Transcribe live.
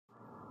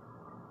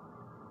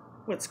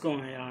What's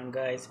going on,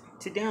 guys?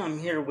 Today I'm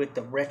here with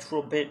the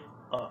Retrobit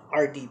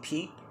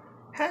RDP.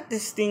 Had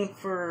this thing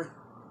for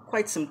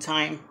quite some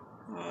time.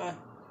 I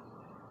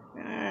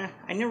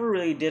never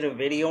really did a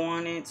video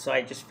on it, so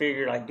I just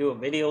figured I'd do a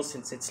video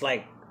since it's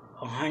like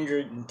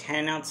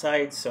 110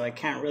 outside, so I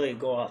can't really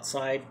go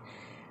outside.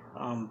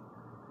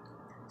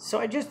 So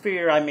I just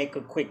figured I'd make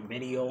a quick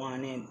video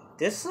on it.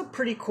 This is a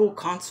pretty cool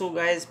console,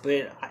 guys,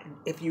 but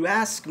if you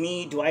ask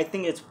me, do I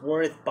think it's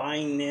worth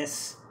buying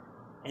this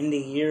in the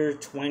year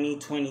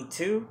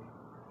 2022?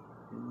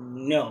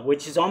 No,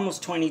 which is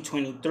almost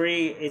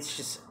 2023. It's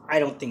just, I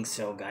don't think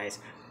so, guys.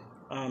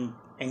 And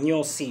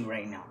you'll see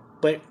right now.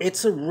 But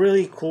it's a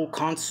really cool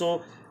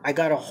console. I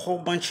got a whole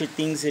bunch of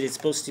things that it's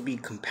supposed to be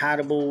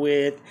compatible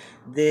with.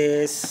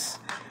 This,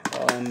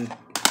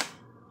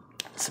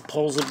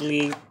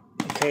 supposedly,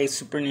 okay,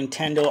 Super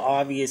Nintendo,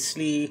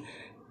 obviously,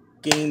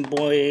 Game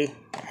Boy,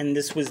 and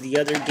this was the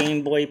other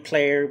Game Boy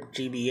player,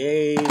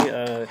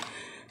 GBA,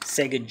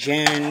 Sega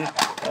Gen,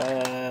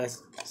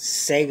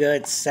 Sega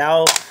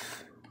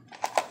itself,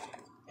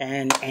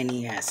 and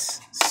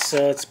NES.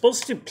 So it's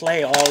supposed to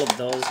play all of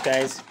those,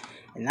 guys,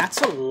 and that's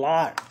a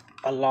lot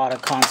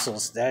of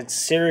consoles. That's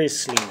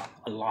seriously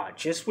a lot.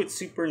 Just with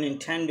Super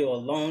Nintendo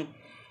alone,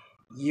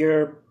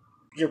 you're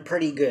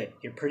pretty good.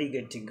 You're pretty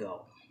good to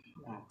go.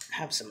 I'll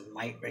have some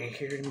light right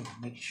here to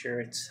make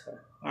sure it's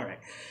all right.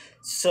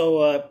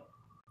 So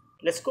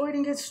let's go ahead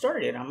and get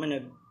started. I'm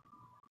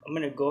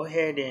gonna go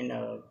ahead and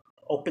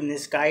open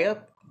this guy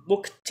up.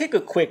 We'll take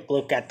a quick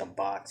look at the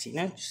box,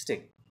 just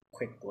a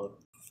quick look.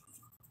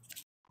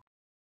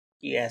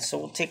 Yeah, so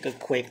we'll take a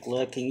quick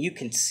look, and you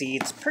can see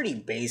it's pretty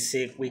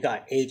basic. We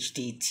got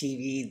HD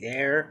TV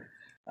there,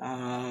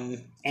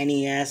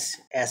 NES,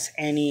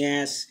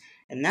 SNES,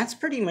 and that's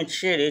pretty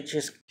much it. It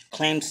just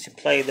claims to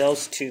play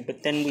those two,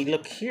 but then we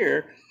look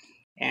here,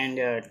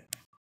 and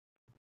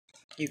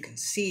you can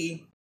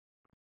see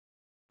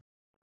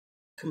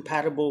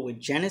compatible with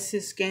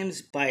Genesis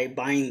games by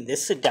buying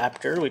this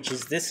adapter, which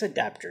is this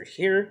adapter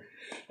here.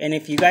 And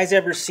if you guys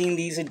ever seen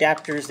these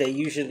adapters, they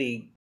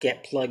usually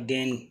get plugged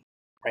in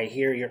right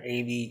here. Your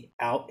AV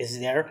out is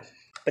there,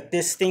 but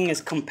this thing is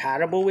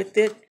compatible with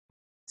it,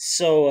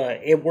 so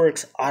it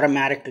works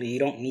automatically. You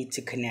don't need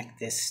to connect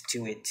this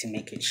to it to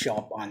make it show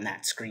up on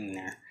that screen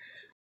there.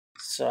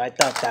 So I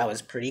thought that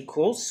was pretty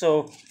cool.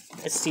 So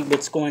let's see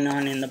what's going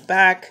on in the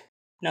back.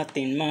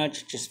 Nothing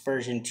much, just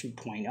version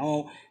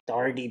 2.0. The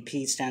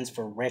RDP stands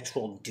for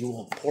Retro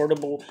Dual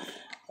Portable.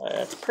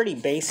 It's pretty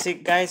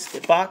basic, guys,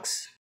 the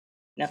box.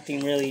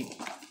 Nothing really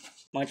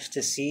much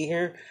to see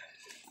here.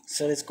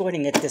 So let's go ahead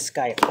and get this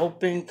guy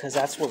open, because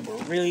that's what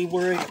we're really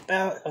worried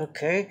about.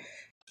 Okay.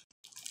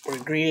 We're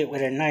greeted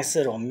with a nice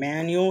little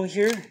manual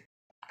here.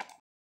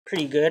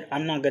 Pretty good.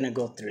 I'm not going to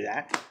go through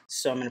that.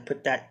 So I'm going to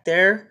put that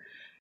there.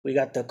 We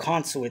got the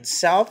console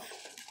itself.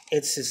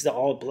 It's just the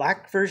all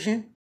black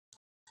version.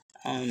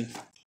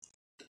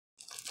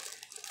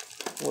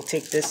 We'll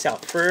take this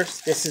out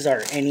first. This is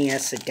our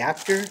NES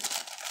adapter.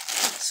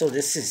 So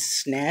this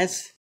is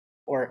SNES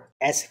or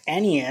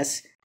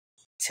SNES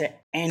to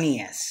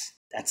NES.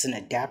 That's an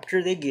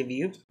adapter they give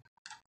you.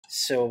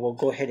 So we'll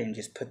go ahead and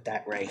just put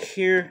that right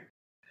here.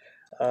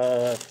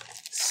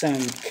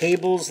 Some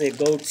cables that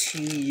go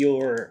to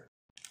your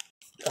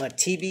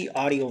TV,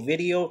 audio,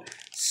 video.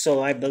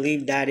 So I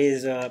believe that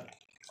is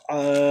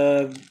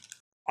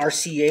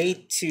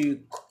RCA to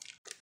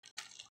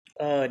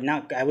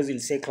not, I was going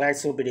to say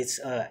coaxial, but it's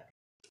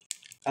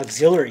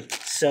auxiliary.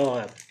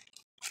 So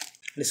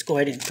let's go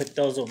ahead and put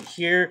those over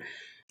here.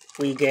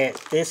 We get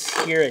this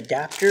here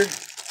adapter.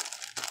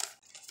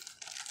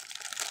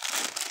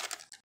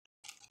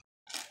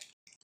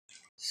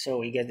 So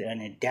we get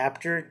an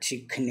adapter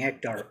to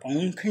connect our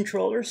own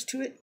controllers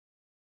to it.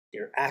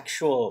 Your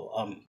actual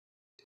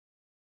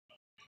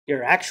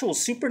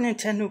Super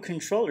Nintendo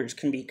controllers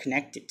can be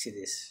connected to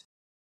this.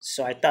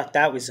 So I thought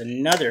that was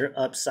another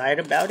upside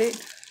about it.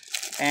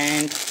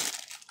 And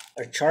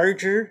a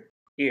charger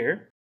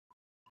here.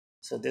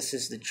 So this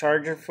is the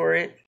charger for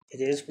it.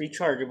 It is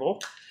rechargeable.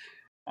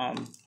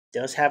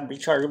 Does have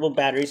rechargeable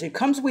batteries. It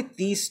comes with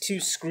these two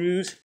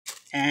screws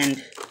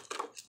and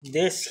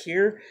this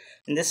here.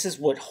 And this is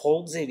what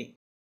holds it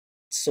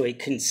so it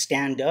can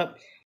stand up.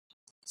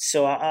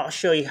 So I'll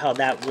show you how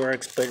that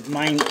works. But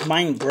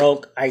mine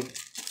broke. I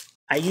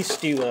used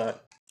to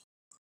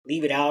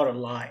leave it out a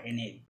lot, and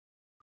it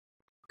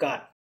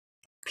got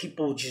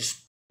people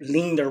just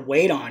leaned their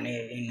weight on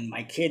it, and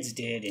my kids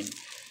did, and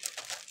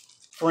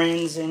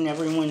friends and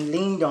everyone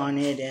leaned on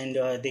it, and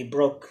they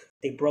broke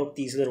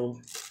these little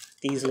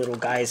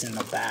guys in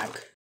the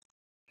back.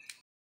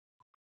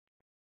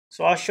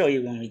 So I'll show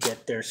you when we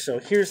get there. So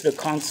here's the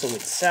console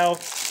itself.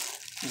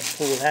 I'm gonna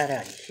pull that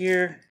out of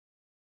here.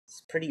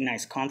 It's a pretty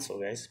nice console,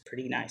 guys.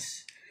 Pretty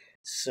nice.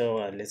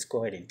 So let's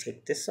go ahead and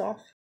take this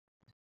off.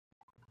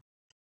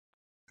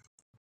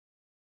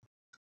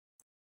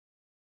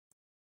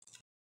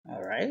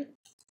 All right.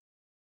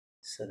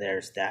 So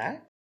there's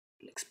that.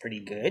 Looks pretty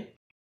good.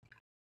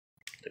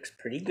 Looks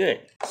pretty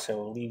good. So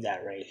we'll leave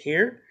that right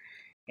here.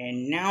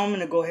 And now I'm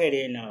going to go ahead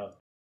and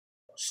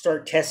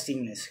start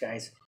testing this,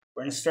 guys.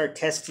 We're gonna start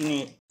testing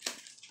it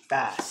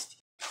fast.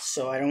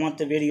 So I don't want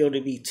the video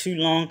to be too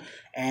long,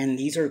 and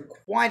these are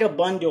quite a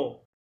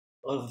bundle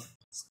of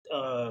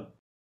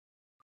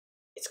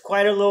it's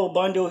quite a little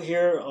bundle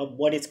here of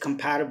what it's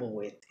compatible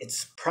with.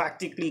 It's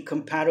practically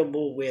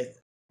compatible with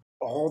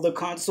all the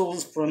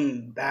consoles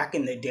from back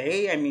in the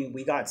day. I mean,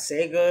 we got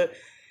Sega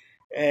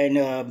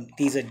and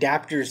these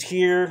adapters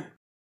here.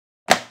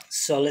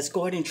 So let's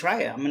go ahead and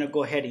try it. I'm gonna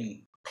go ahead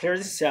and clear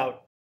this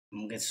out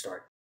and we'll get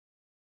started.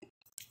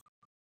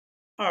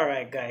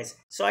 Alright guys,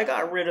 so I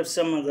got rid of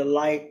some of the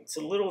light. It's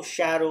a little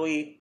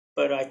shadowy,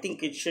 but I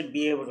think it should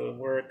be able to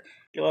work.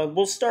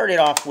 We'll start it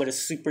off with a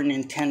Super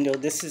Nintendo.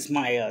 This is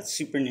my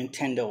Super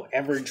Nintendo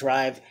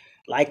EverDrive.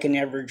 Like an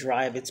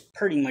EverDrive, it's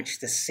pretty much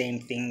the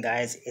same thing,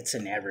 guys. It's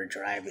an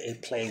EverDrive.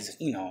 It plays,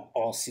 you know,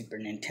 all Super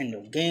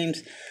Nintendo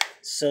games.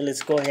 So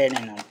let's go ahead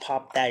and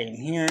pop that in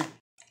here.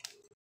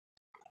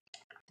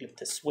 Flip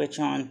the switch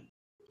on.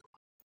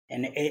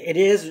 And it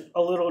is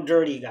a little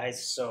dirty,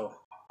 guys, so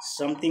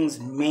some things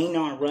may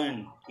not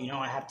run. You know,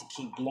 I have to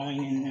keep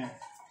blowing in there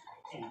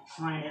and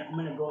trying it. I'm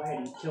going to go ahead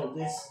and kill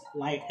this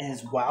light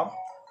as well.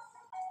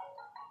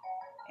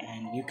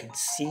 And you can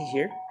see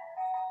here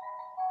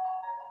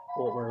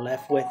what we're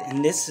left with.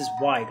 And this is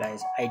why,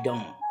 guys, I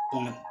don't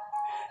want...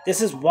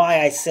 This is why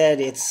I said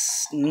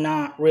it's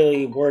not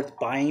really worth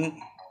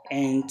buying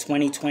in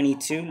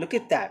 2022. Look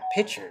at that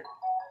picture.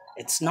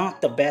 It's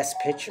not the best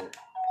picture.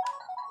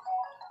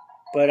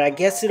 But I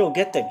guess it'll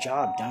get the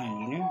job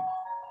done, you know?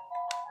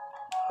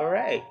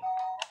 Alright.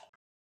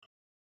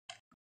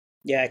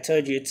 Yeah, I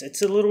told you,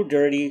 it's a little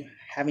dirty.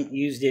 Haven't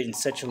used it in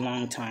such a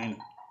long time.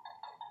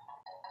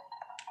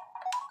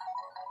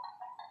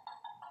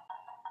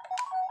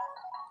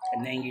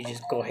 And then you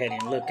just go ahead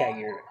and look at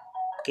your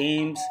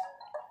games.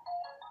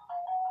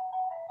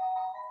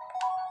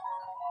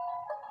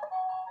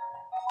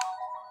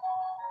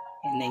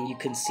 And then you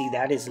can see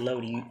that is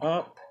loading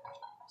up.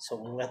 So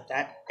we'll let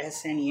that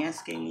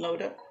SNES game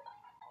load up.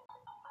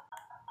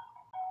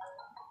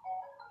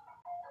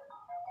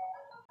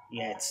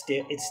 Yeah,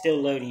 it's still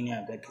loading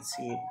up. I can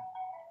see it.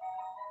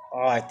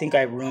 Oh, I think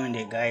I ruined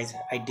it, guys.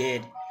 I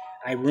did.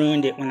 I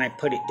ruined it when I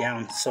put it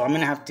down. So I'm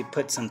gonna have to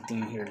put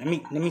something here. Let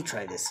me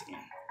try this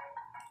again.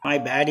 My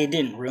bad, it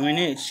didn't ruin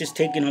it. It's just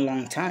taking a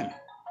long time.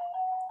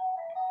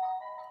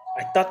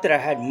 I thought that I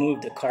had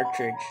moved the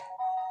cartridge.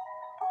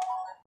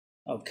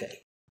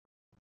 Okay.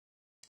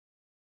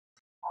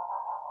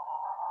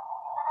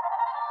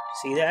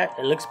 See that?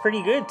 It looks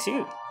pretty good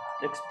too.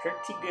 Looks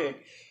pretty good.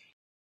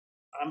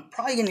 I'm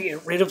probably gonna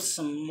get rid of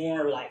some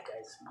more light,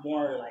 guys.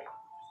 More light.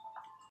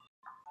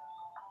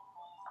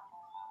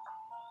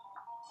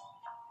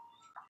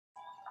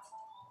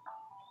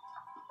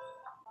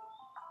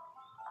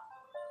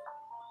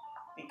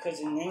 Because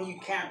and then you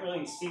can't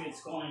really see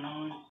what's going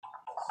on.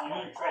 So I'm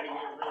gonna try to get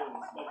rid of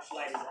as much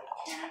light as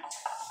I can.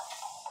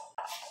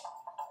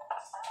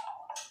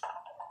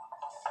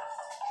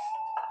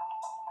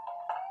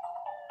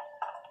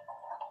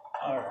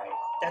 Alright,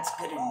 that's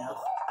good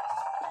enough.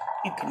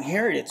 You can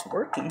hear it, it's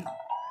working.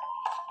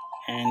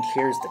 And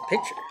here's the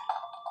picture.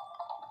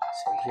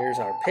 So here's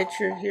our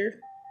picture here.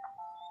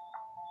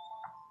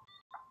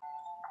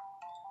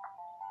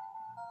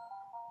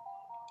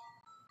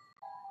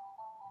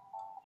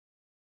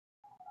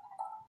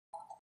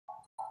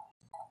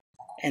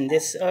 And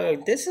this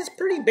is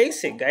pretty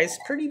basic, guys.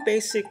 Pretty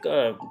basic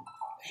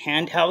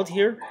handheld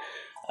here.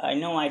 I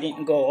know I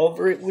didn't go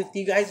over it with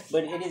you guys,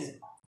 but it is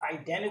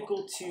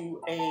identical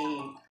to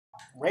a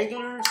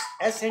regular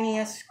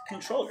SNES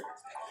controller.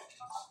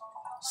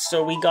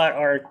 So we got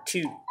our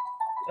two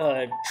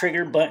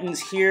trigger buttons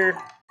here,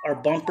 our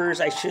bumpers,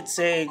 I should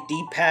say,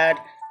 D-pad.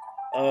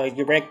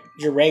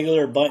 Your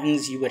regular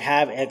buttons you would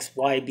have X,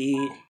 Y,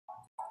 B.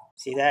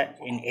 See that?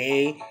 In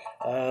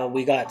A,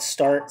 we got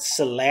start,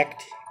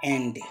 select,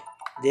 and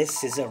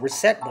this is a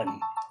reset button.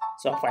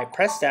 So if I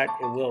press that,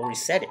 it will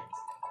reset it.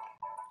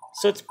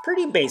 So it's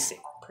pretty basic,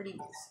 pretty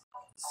basic.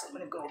 So I'm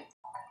gonna go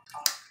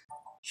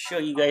show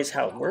you guys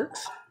how it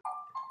works.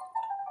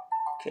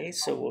 Okay,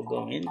 so we'll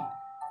go in.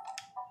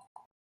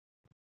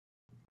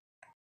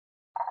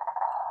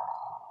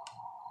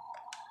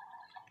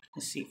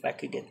 Let's see if I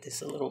could get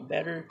this a little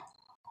better.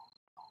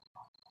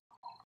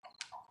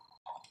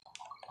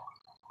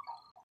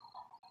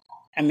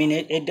 I mean,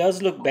 it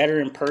does look better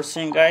in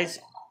person, guys.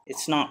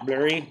 It's not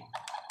blurry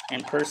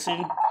in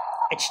person.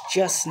 It's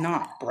just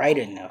not bright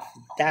enough.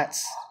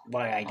 That's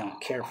why I don't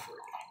care for it.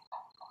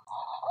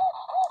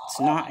 It's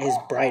not as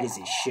bright as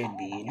it should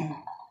be, you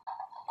know?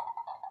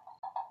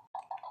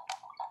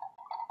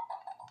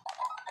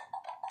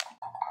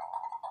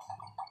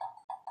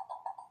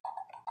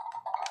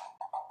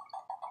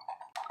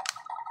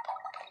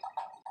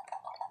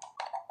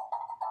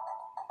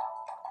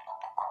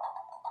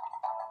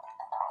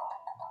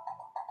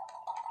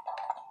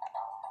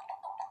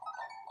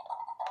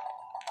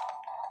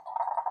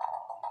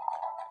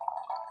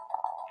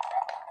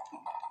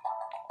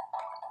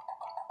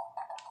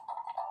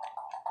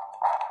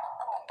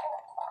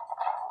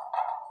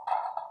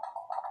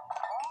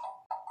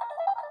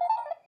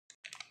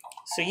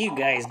 So you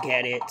guys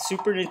get it.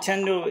 Super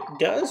Nintendo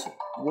does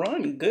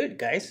run good,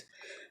 guys.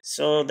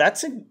 So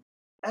that's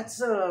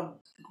a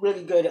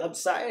really good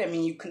upside. I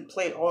mean, you can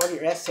play all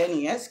your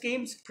SNES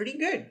games pretty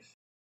good.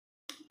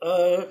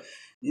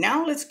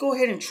 Now let's go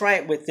ahead and try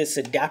it with this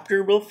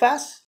adapter real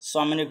fast. So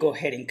I'm gonna go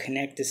ahead and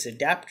connect this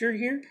adapter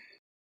here.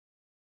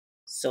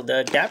 So the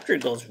adapter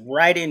goes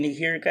right into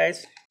here,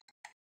 guys,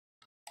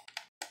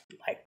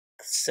 like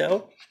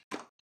so.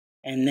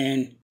 And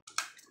then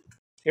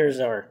here's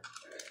our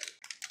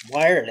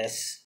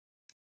wireless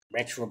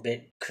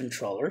retrobit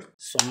controller.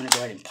 So I'm gonna go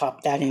ahead and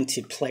pop that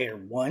into player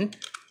 1.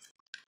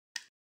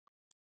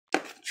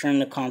 Turn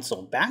the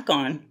console back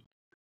on,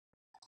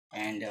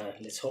 and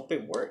let's hope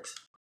it works.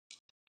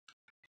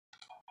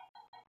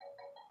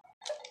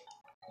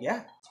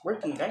 Yeah, it's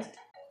working, guys.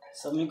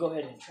 So let me go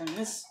ahead and turn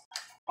this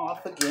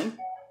off again.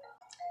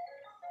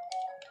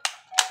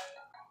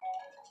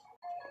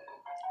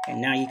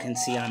 And now you can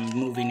see I'm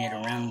moving it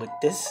around with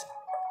this.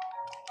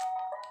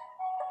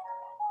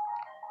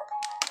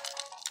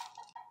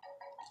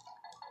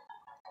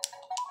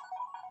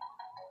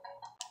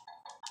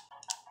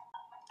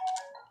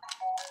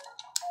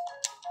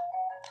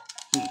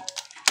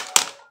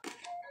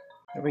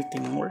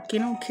 Everything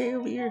working okay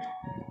over here?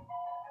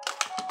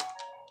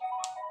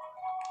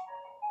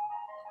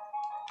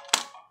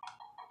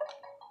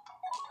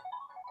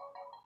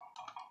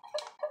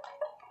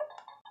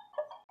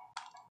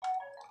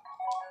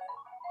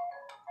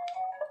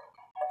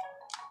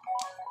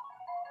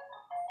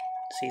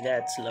 See,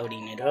 that's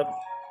loading it up.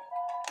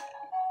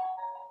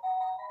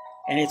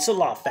 And it's a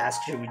lot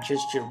faster with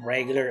just your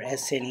regular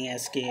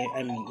SNES game.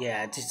 I mean,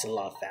 yeah, it's just a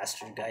lot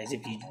faster, guys.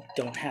 If you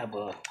don't have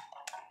a...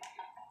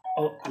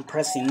 Oh, I'm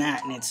pressing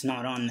that and it's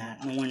not on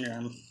that. No wonder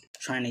I'm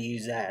trying to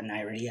use that and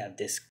I already have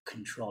this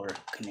controller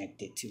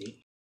connected to it.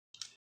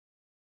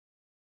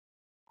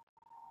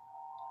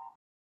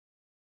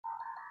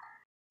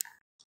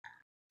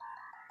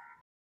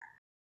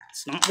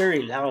 It's not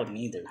very loud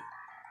neither.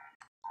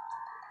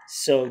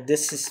 So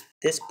this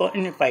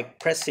button, if I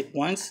press it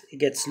once, it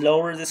gets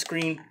lower the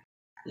screen,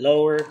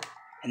 lower,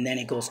 and then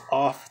it goes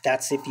off.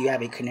 That's if you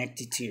have it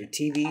connected to your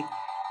TV.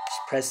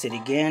 Just press it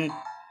again.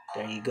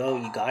 There you go,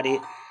 you got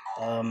it.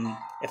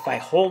 If I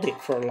hold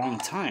it for a long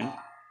time,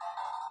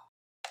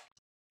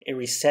 it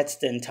resets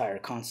the entire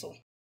console.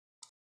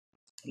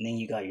 And then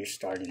you got your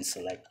start and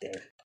select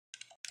there.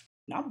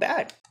 Not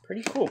bad,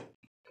 pretty cool.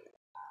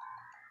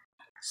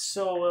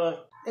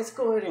 So let's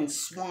go ahead and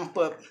swamp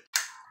up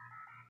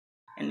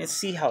and let's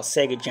see how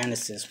Sega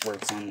Genesis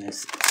works on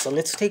this. So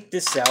let's take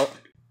this out,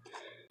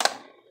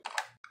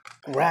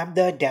 grab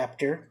the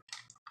adapter.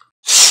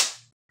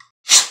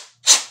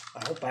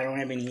 I hope I don't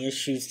have any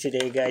issues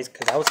today, guys,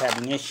 because I was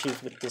having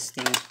issues with this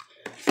thing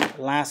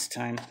last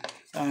time.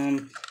 So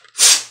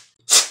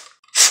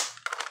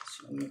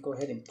let me go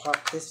ahead and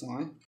pop this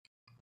on.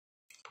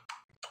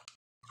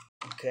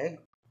 Okay.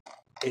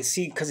 You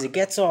see, because it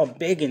gets all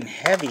big and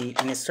heavy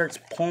and it starts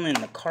pulling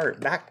the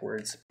cart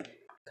backwards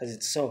because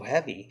it's so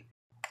heavy.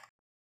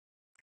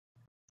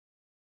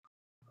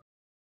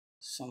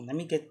 So let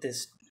me get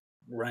this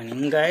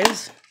running,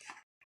 guys.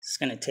 It's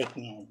going to take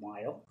me a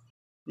while.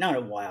 Not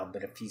a while,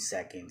 but a few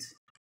seconds.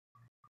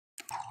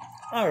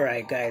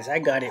 Alright, guys, I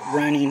got it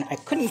running. I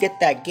couldn't get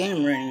that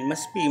game running.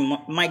 Must be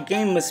my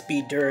game must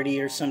be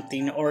dirty or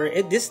something. Or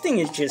this thing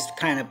is just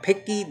kind of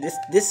picky.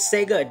 This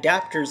Sega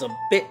adapter is a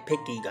bit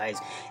picky, guys.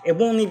 It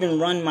won't even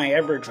run my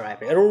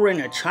EverDrive. It'll run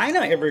a China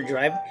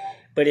EverDrive,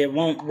 but it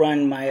won't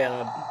run my,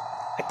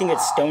 I think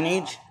it's Stone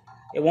Age.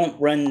 It won't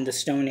run the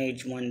Stone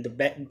Age one,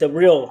 the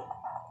real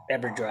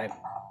EverDrive.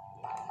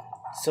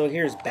 So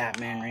here's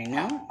Batman right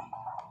now.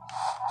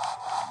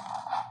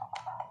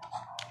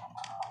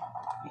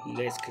 You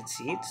guys could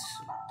see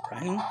it's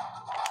running.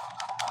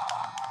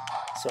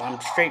 So I'm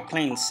straight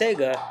playing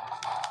Sega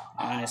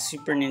on a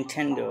Super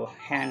Nintendo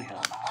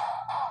handheld.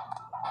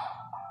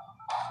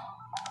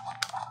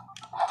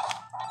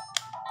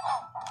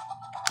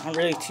 Not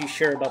really too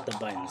sure about the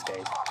buttons,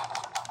 guys.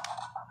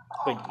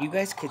 But you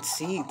guys could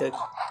see the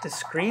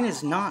screen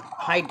is not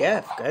high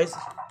def, guys.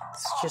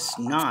 It's just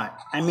not.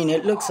 I mean,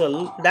 it looks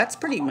that's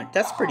pretty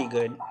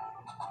good.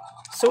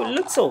 So it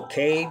looks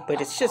okay, but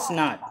it's just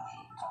not.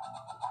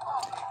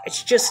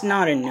 It's just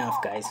not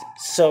enough, guys.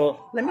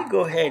 So let me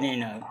go ahead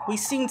and we've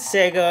seen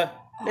Sega.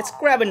 Let's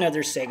grab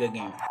another Sega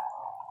game.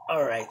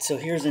 Alright, so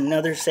here's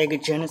another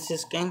Sega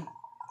Genesis game.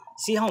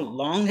 See how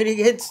long it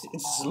gets?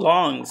 It's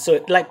long, so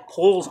it like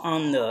pulls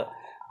on the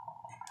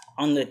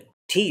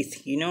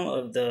teeth, you know,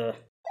 of the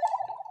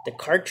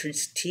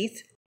cartridge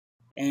teeth,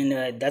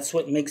 and that's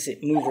what makes it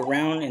move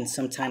around. And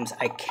sometimes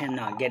I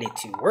cannot get it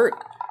to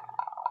work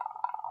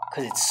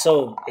because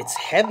it's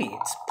heavy.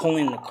 It's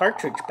pulling the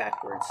cartridge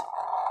backwards.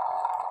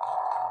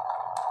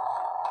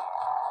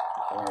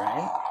 All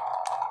right.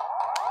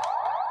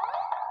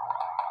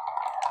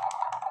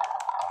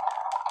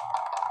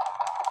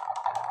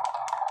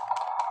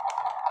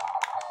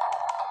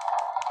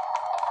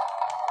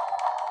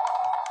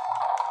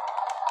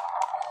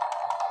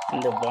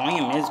 And the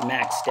volume is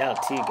maxed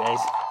out too, guys.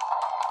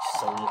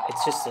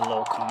 It's just a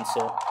low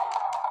console.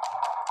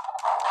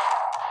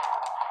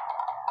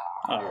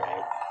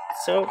 Alright,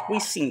 so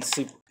we've seen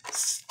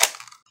this.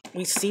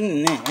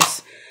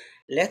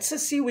 Let's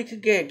just see if we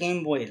could get a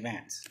Game Boy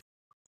Advance.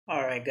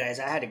 Alright guys,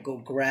 I had to go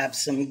grab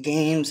some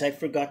games. I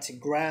forgot to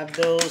grab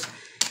those.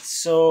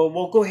 So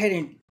we'll go ahead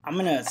and I'm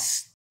gonna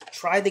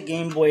try the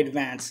Game Boy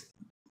Advance.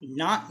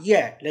 Not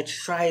yet. Let's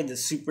try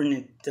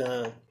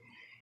the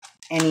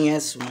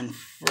NES one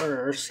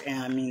first.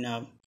 And I mean,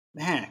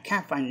 man, I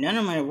can't find none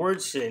of my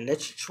words today.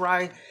 Let's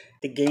try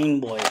the Game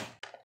Boy.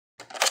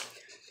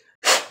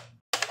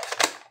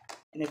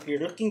 And if you're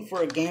looking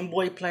for a Game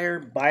Boy player,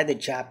 buy the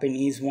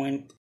Japanese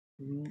one.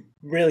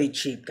 Really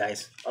cheap,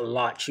 guys. A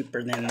lot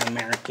cheaper than the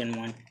American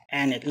one.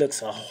 And it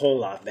looks a whole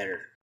lot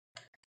better.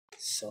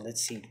 So let's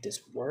see if this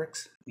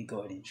works. Let me go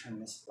ahead and turn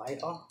this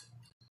light off.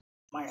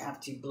 Might have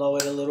to blow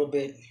it a little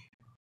bit.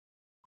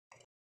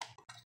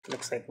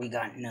 Looks like we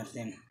got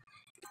nothing.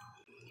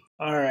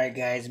 Alright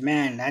guys,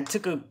 man, that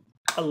took a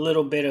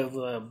little bit of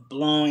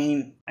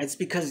blowing. It's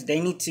because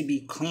they need to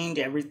be cleaned.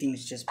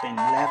 Everything's just been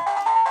left.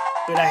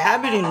 But I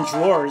have it in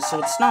drawers, so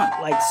it's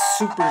not like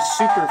super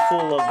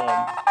full of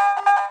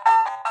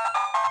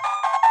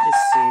let's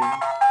see.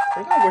 I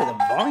forgot where the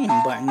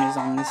volume button is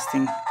on this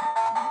thing.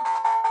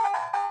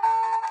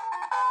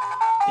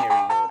 There we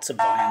go, it's a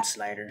volume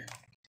slider.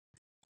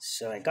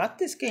 So I got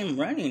this game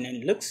running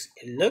and it looks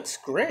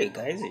great,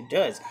 guys. It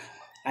does.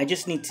 I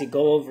just need to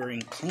go over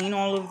and clean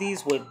all of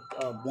these with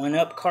a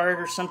 1-up card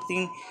or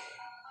something,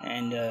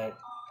 and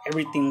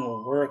everything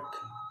will work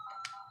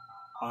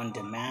on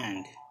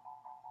demand.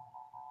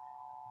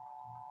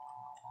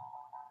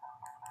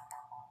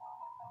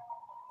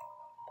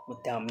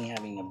 Without me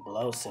having to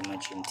blow so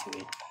much into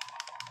it.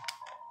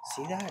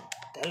 See that?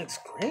 That looks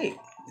great.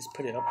 Let's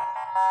put it up.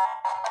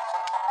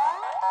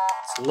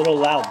 It's a little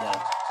loud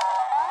though.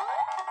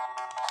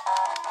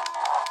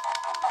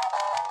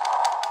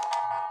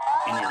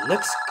 And it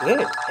looks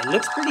good. It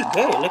looks pretty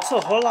good. It looks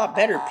a whole lot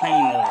better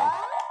playing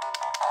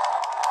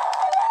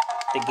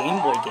the Game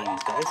Boy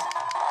games, guys.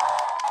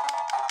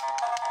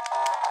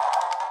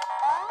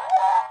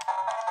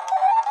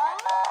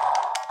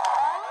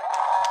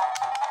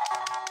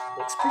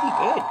 Looks pretty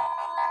good.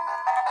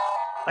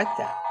 Like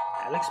that.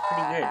 That looks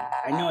pretty good.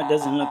 I know it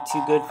doesn't look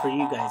too good for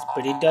you guys,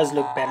 but it does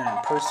look better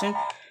in person.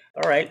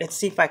 Alright, let's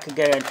see if I could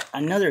get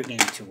another game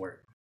to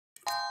work.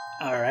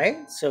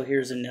 Alright, so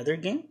here's another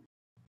game.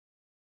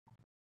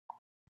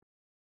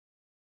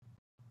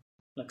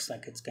 Looks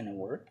like it's gonna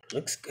work.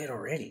 Looks good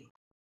already.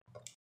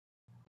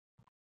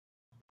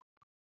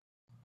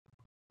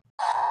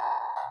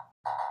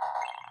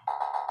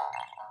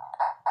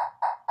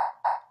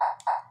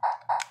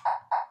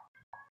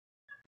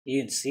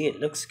 You can see it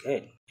looks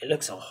good. It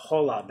looks a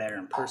whole lot better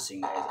in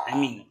person, guys. I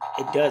mean,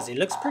 it does. It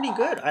looks pretty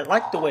good. I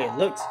like the way it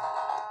looks.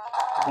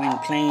 When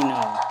playing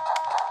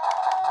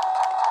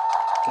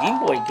Game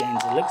Boy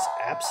games, it looks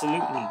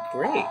absolutely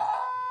great.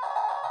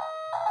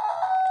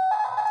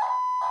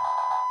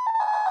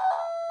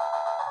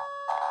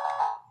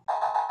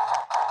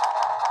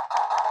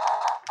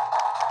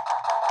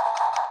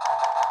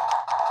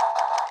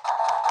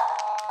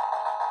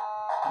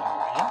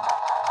 Alright.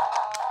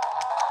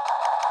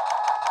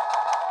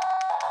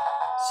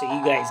 So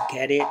you guys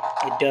get it.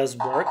 It does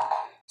work.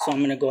 So I'm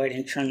going to go ahead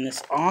and turn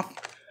this off.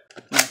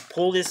 I'm going to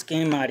pull this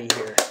game out of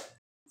here.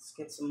 Let's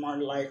get some more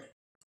light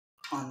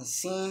on the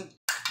scene.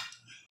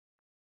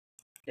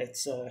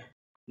 Let's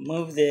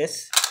move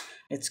this.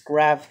 Let's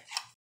grab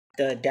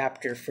the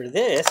adapter for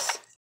this.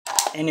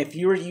 And if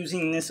you were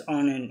using this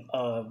on an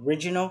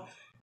original,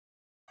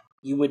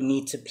 you would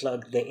need to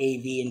plug the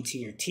AV into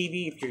your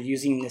TV. If you're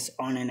using this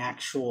on an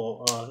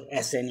actual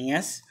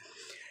SNES,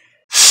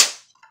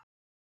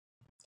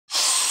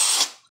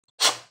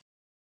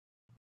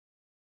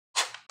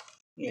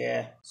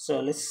 yeah, so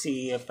let's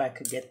see if I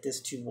could get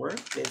this to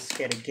work. Let's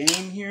get a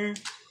game here.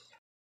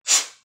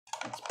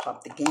 Let's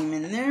pop the game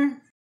in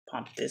there.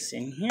 Pop this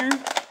in here.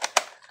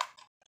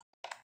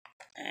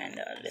 And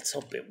let's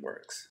hope it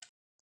works.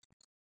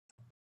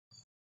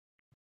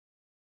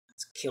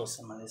 Let's kill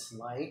some of this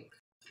light.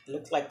 It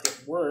looked like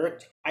it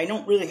worked. I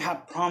don't really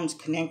have problems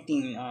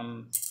connecting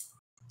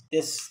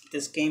this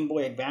Game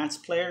Boy Advance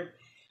player.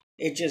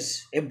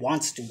 It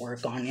wants to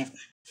work on it.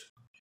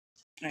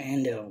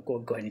 And we'll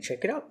go ahead and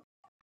check it out.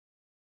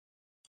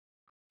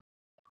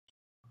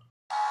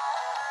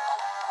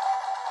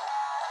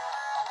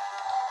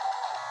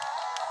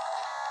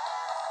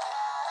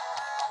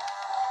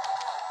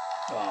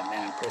 Oh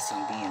man, I'm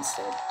pressing B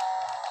instead. Look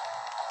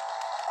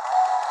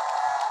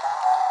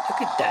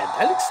at that.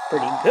 That looks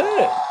pretty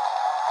good.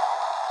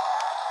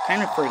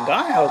 Kind of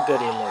forgot how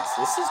good it looks.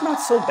 This is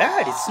not so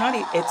bad.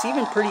 It's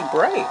even pretty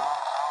bright.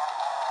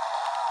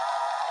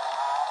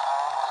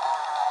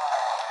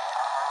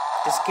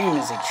 This game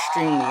is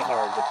extremely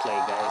hard to play,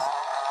 guys.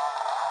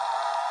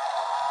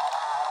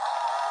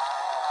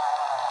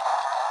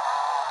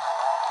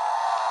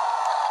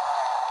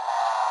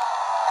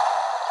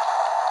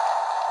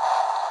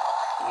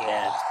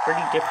 Yeah, it's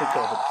pretty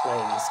difficult to play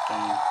this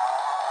game.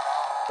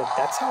 But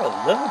that's how it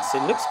looks.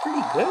 It looks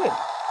pretty good.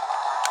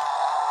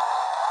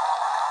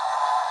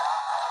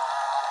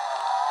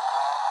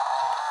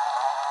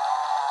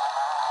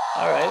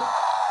 Alright.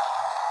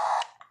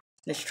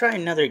 Let's try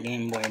another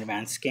Game Boy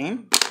Advance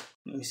game.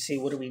 Let me see,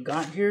 what do we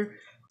got here?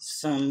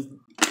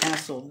 Some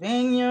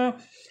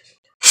Castlevania.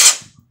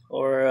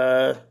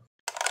 Or,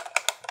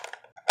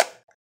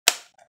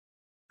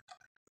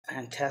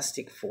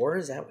 Fantastic Four,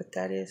 is that what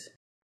that is?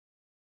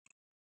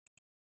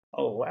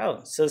 Oh,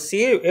 wow. So,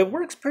 see, it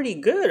works pretty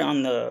good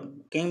on the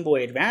Game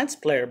Boy Advance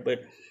player,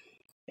 but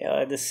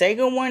the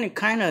Sega one, it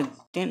kind of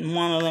didn't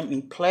want to let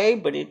me play,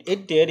 but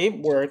it did. It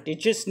worked. It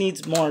just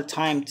needs more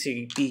time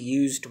to be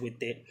used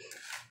with it.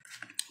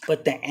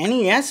 But the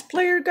NES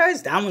player,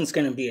 guys, that one's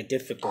going to be a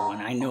difficult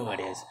one. I know it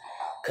is.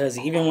 Because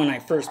even when I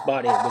first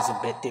bought it, it was a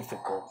bit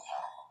difficult.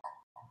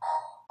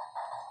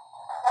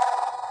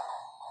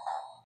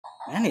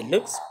 Man, it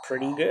looks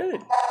pretty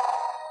good.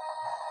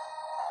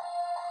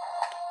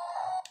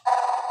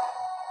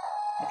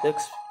 It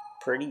looks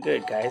pretty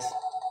good, guys.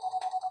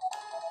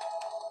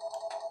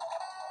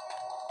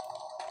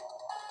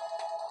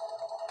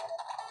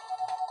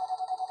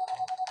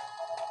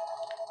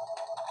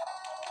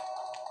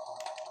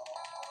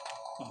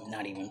 I'm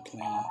not even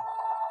playing.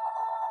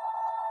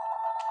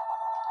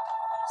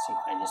 Let's see if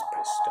I just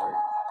press start.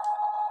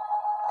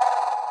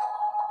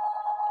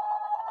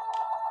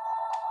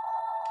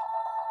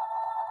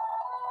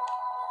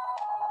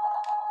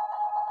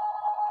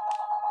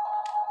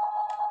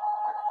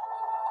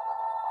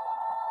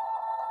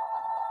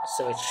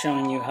 So it's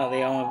showing you how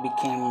they all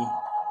became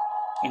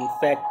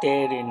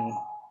infected and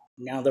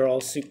now they're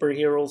all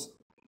superheroes.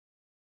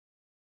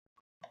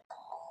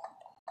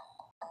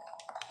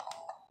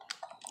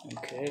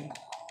 Okay,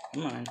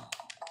 come on.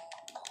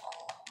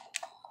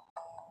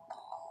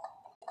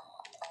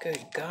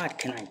 Good God,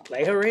 can I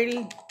play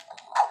already?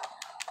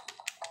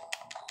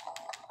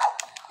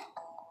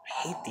 I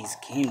hate these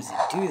games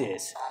that do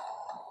this.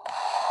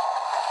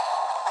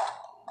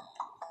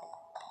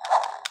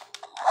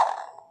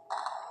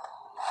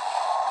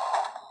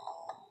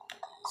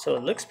 So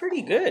it looks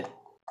pretty good.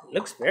 It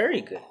looks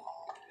very good.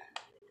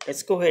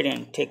 Let's go ahead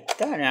and take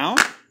that out.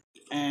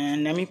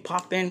 And let me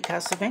pop in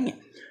Castlevania.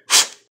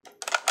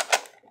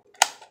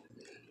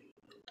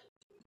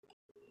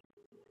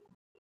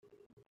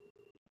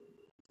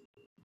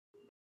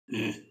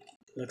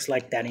 Looks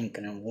like that ain't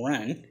gonna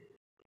run.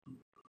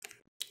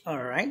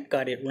 Alright,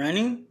 got it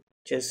running.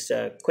 Just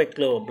a quick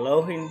little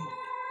blow and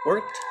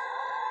worked.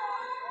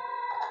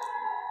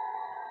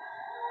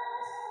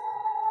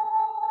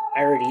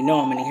 I already know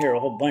I'm gonna hear a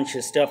whole bunch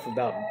of stuff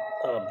about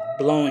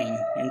blowing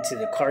into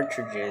the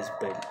cartridges,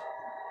 but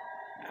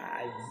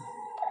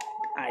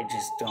I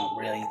just don't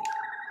really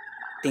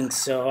think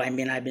so. I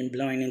mean, I've been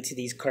blowing into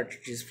these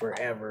cartridges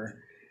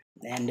forever.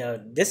 And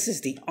this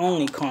is the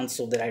only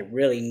console that I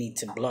really need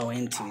to blow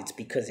into. It's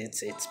because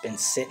it's been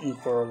sitting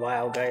for a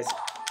while, guys.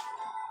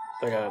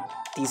 But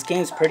these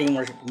games pretty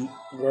much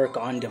work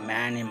on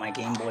demand in my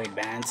Game Boy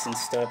Advance and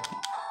stuff.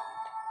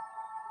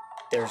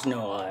 There's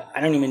no, I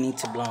don't even need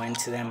to blow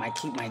into them. I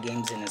keep my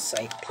games in a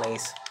safe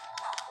place,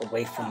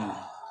 away from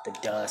the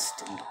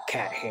dust and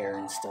cat hair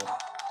and stuff.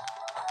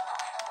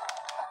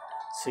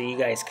 So you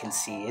guys can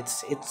see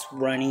it's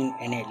running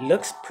and it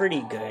looks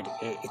pretty good.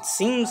 It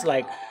seems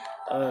like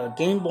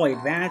Game Boy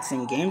Advance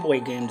and Game Boy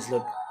games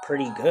look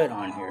pretty good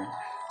on here.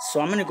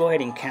 So I'm gonna go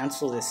ahead and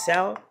cancel this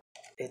out.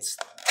 Let's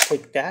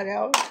click that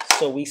out.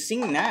 So we've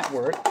seen that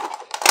work.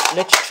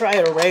 Let's try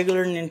a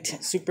regular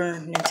Super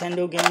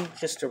Nintendo game,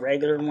 just a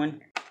regular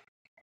one.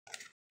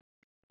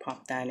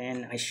 Pop that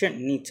in. I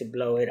shouldn't need to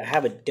blow it. I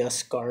have a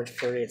dust guard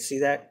for it. See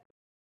that?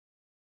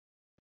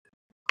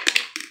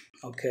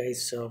 Okay,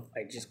 so if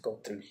I just go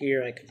through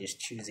here, I could just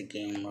choose a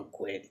game real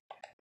quick.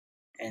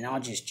 And I'll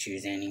just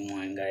choose any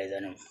one, guys.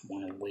 I don't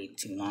want to wait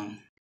too long.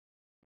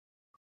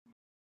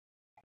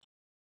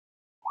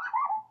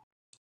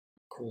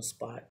 Cool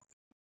spot.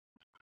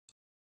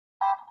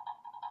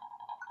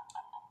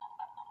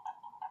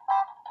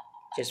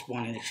 Just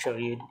wanted to show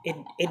you.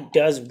 It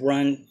does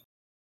run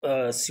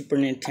Super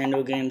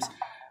Nintendo games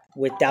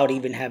without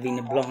even having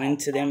to blow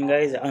into them,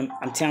 guys.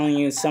 I'm telling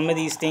you, some of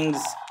these things,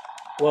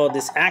 well,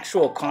 this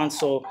actual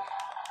console,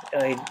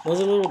 it was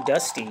a little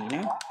dusty, you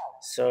know?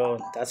 So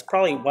that's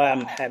probably why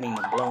I'm having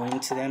to blow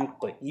into them.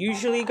 But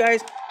usually,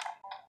 guys,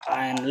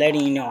 I'm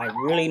letting you know I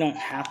really don't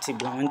have to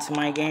blow into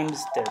my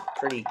games. They're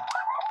pretty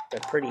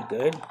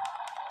good.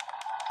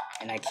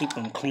 And I keep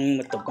them clean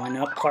with the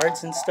 1-up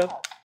cards and stuff.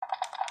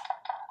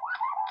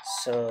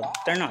 So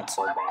they're not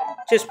so bad.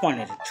 Just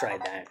wanted to try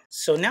that.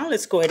 So now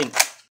let's go ahead and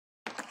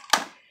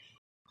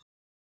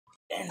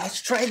let's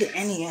try the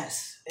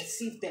NES. Let's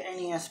see if the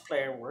NES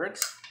player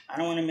works. I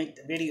don't want to make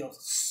the video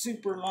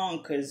super long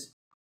because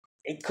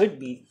it could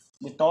be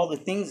with all the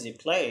things it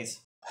plays.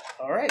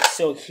 Alright,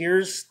 so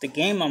here's the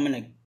game I'm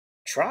going to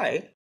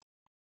try.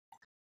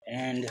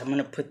 And I'm going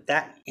to put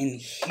that in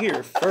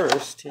here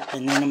first.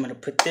 And then I'm going to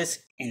put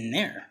this in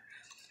there.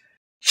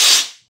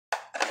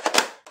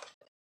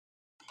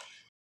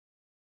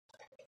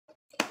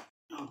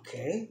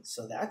 Okay,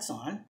 so that's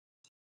on.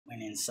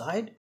 Went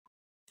inside.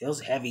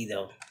 Feels heavy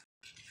though.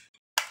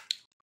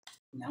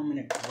 Now I'm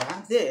going to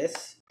grab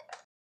this.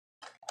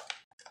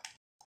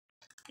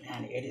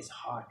 Man, it is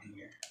hot in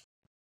here.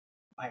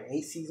 My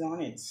AC's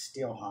on, it's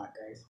still hot,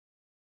 guys.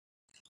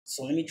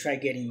 So let me try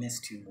getting this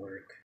to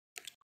work.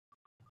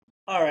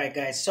 Alright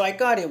guys, so I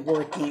got it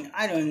working.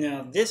 I don't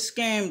know, this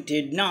game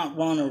did not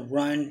want to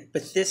run,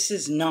 but this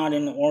is not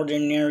an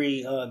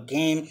ordinary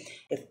game.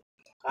 If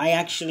I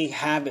actually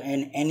have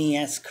an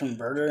NES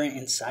converter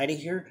inside of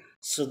here,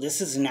 so this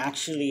isn't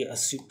actually a a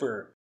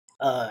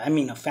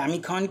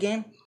Famicom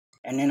game.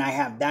 And then I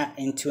have that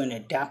into an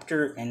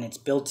adapter and it's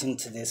built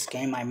into this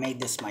game. I made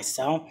this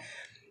myself.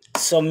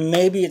 So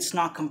maybe it's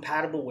not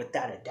compatible with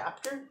that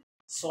adapter.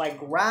 So I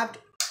grabbed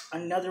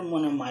another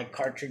one of my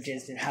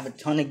cartridges that have a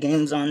ton of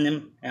games on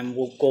them, and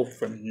we'll go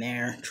from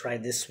there. Try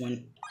this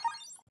one.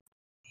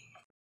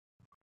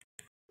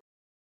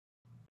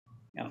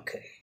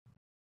 Okay.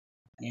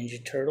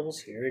 Ninja Turtles,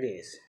 here it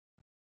is.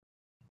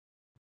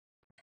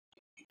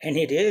 And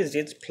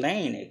it's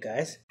playing it,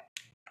 guys.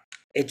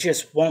 It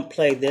just won't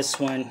play this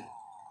one.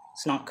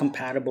 It's not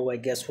compatible, I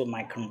guess, with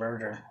my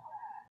converter.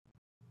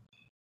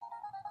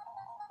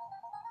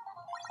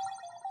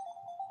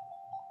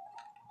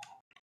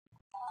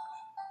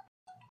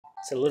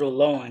 It's a little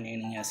low on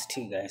NES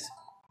too, guys.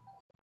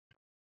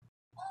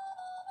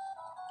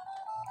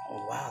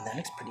 Oh wow, that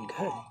looks pretty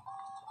good.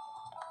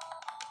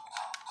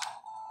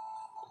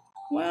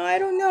 Well, I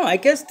don't know. I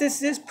guess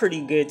this is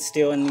pretty good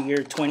still in the year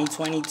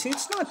 2022.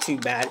 It's not too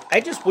bad.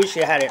 I just wish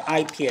it had an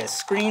IPS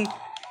screen,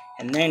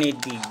 and then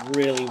it'd be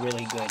really,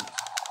 really good.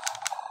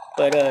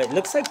 But it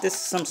looks like this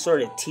is some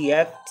sort of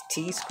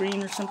TFT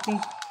screen or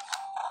something.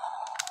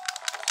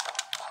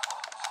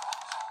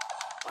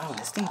 Wow,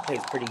 this thing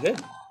plays pretty good.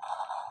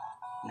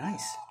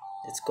 Nice.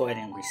 Let's go ahead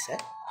and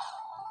reset.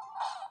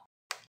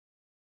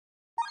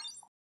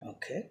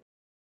 Okay.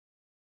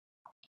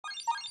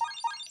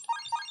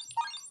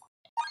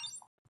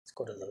 Let's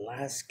go to the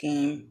last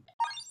game.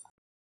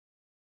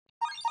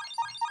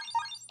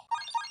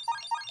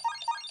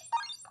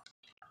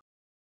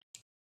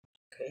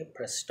 Okay,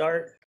 press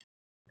start.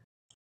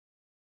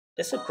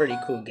 This is a pretty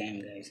cool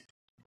game, guys.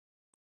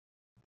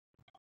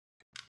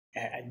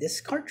 This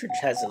cartridge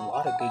has a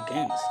lot of good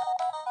games.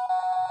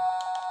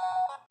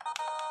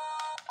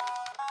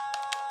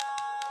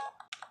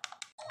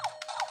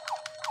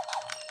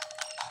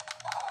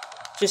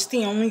 Just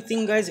the only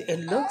thing, guys, it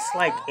looks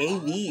like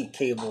AV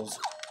cables.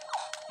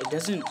 It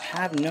doesn't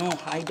have no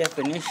high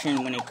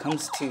definition when it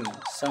comes to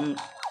some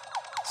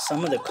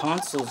of the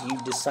consoles you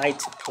decide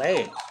to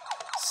play.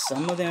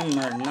 Some of them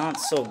are not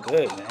so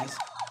good, guys.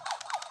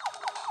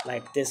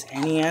 Like this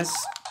NES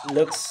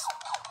looks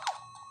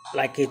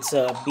like it's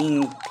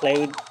being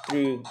played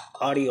through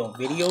audio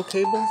video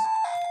cables.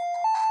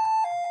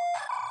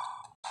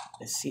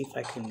 Let's see if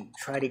I can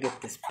try to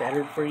get this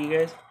better for you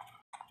guys.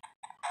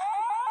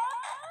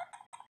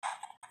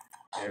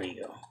 There we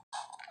go.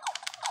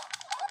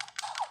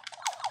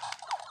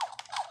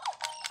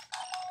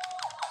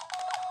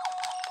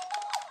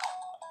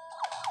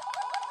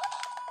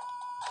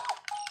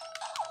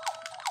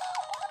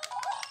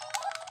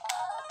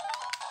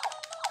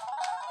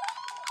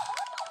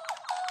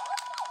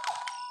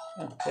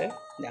 Okay,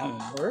 that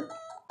one worked.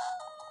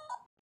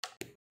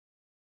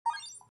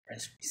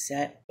 Press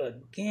reset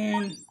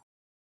again.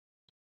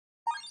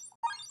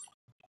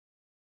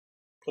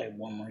 Play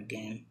one more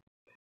game.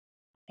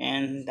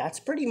 And that's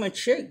pretty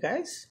much it,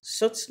 guys.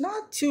 So it's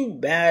not too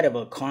bad of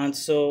a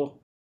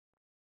console.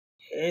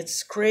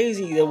 It's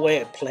crazy the way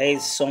it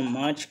plays so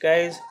much,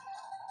 guys.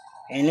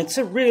 And it's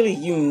a really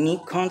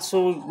unique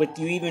console with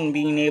you even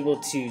being able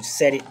to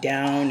set it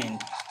down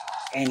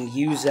and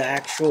use the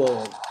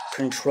actual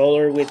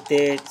controller with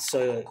it,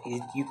 so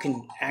you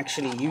can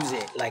actually use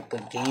it like a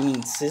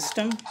gaming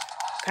system,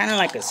 kind of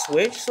like a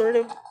Switch, sort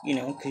of, you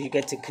know, because you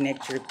get to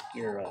connect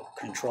your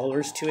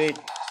controllers to it,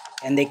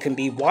 and they can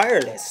be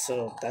wireless,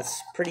 so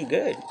that's pretty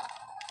good.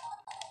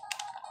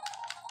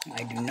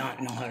 I do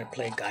not know how to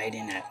play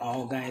Gaiden at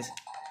all, guys.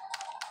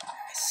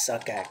 I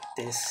suck at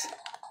this,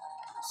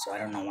 so I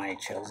don't know why I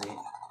chose it.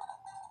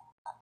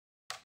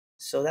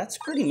 So that's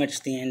pretty much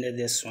the end of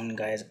this one,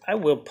 guys. I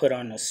will put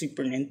on a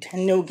Super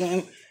Nintendo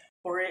game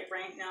for it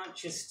right now,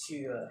 just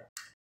to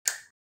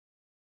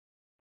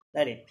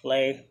let it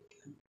play.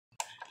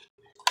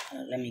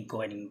 Let me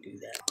go ahead and do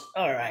that.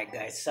 All right,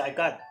 guys. So I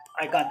got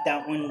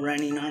that one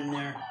running on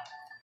there.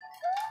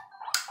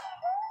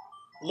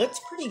 Looks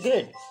pretty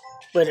good,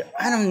 but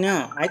I don't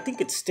know. I think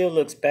it still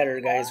looks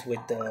better, guys, with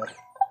the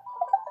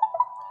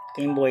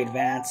Game Boy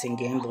Advance and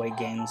Game Boy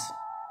games.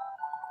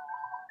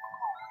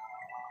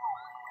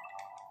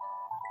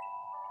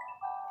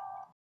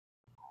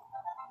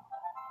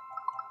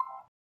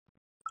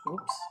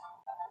 Oops.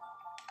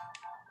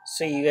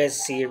 So you guys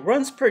see, it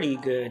runs pretty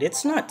good.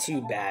 It's not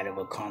too bad of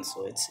a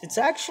console. It's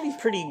actually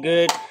pretty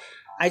good.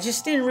 I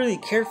just didn't really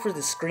care for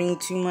the screen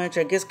too much.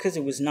 I guess because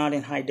it was not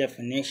in high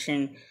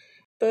definition.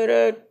 But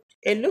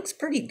it looks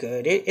pretty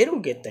good.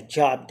 It'll get the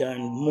job done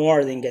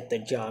more than get the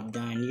job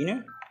done, you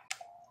know?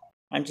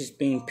 I'm just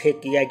being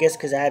picky. I guess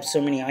because I have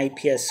so many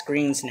IPS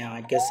screens now.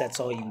 I guess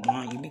that's all you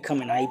want. You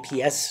become an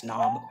IPS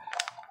snob.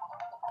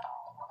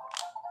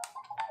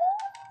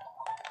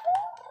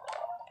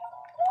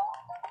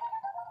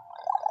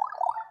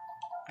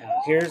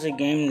 here's a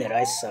game that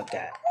I suck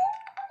at.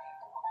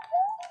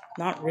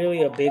 Not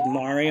really a big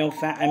Mario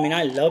fan. I mean,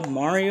 I love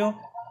Mario,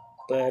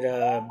 but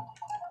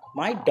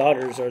my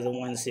daughters are the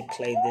ones that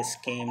play this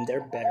game.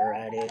 They're better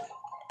at it.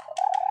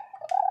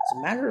 As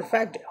a matter of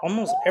fact,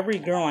 almost every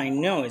girl I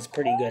know is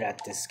pretty good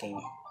at this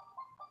game.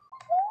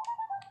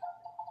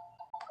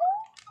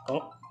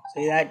 Oh,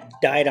 see, that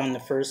died on the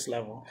first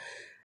level.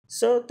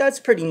 So that's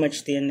pretty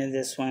much the end of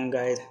this one,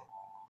 guys.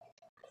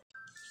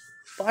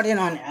 Bought it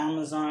on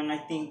Amazon, I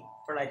think,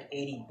 for like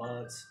 80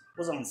 bucks. It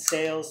was on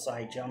sale, so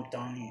I jumped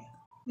on it.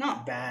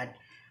 Not bad.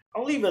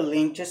 I'll leave a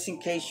link just in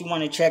case you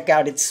want to check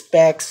out its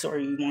specs or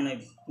you want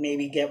to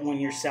maybe get one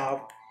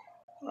yourself.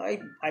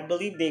 I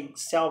believe they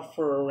sell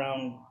for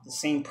around the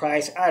same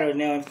price. I don't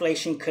know.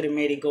 Inflation could have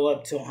made it go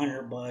up to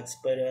 100 bucks,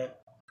 but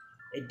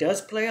it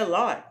does play a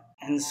lot.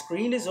 And the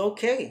screen is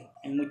okay.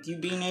 And with you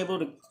being able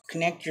to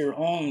connect your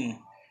own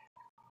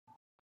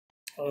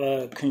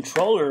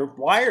controller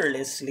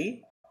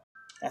wirelessly,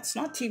 that's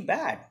not too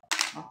bad.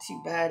 Not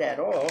too bad at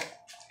all.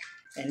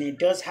 And it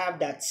does have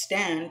that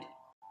stand,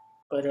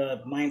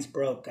 but mine's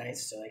broke,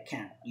 guys, so I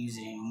can't use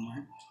it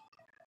anymore.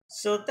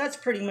 So that's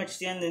pretty much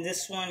the end of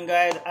this one,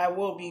 guys. I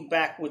will be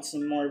back with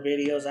some more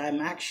videos. I'm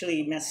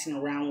actually messing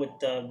around with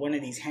one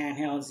of these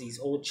handhelds, these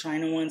old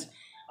China ones.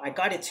 I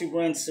got it to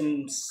run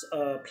some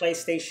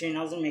PlayStation.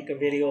 I was going to make a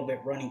video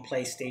about running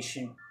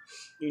PlayStation.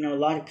 You know, a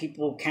lot of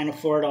people can't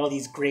afford all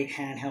these great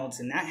handhelds,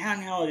 and that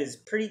handheld is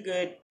pretty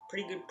good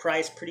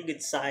price, pretty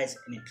good size,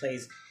 and it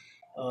plays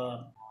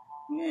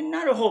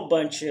not a whole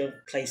bunch of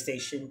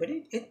PlayStation, but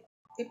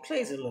it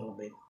plays a little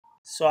bit.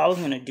 So I was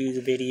going to do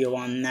the video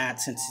on that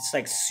since it's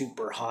like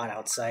super hot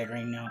outside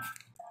right now.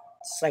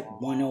 It's like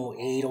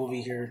 108 over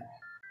here.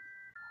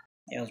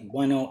 It was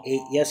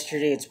 108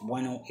 yesterday. It's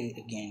 108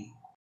 again.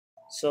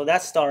 So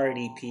that's the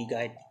RDP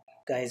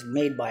guys,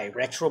 made by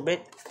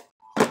Retrobit.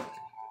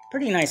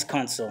 Pretty nice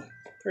console.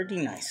 Pretty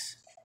nice.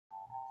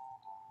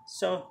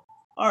 So,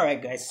 alright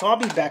guys. So I'll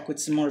be back with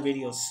some more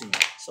videos soon.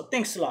 So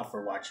thanks a lot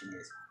for watching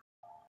this.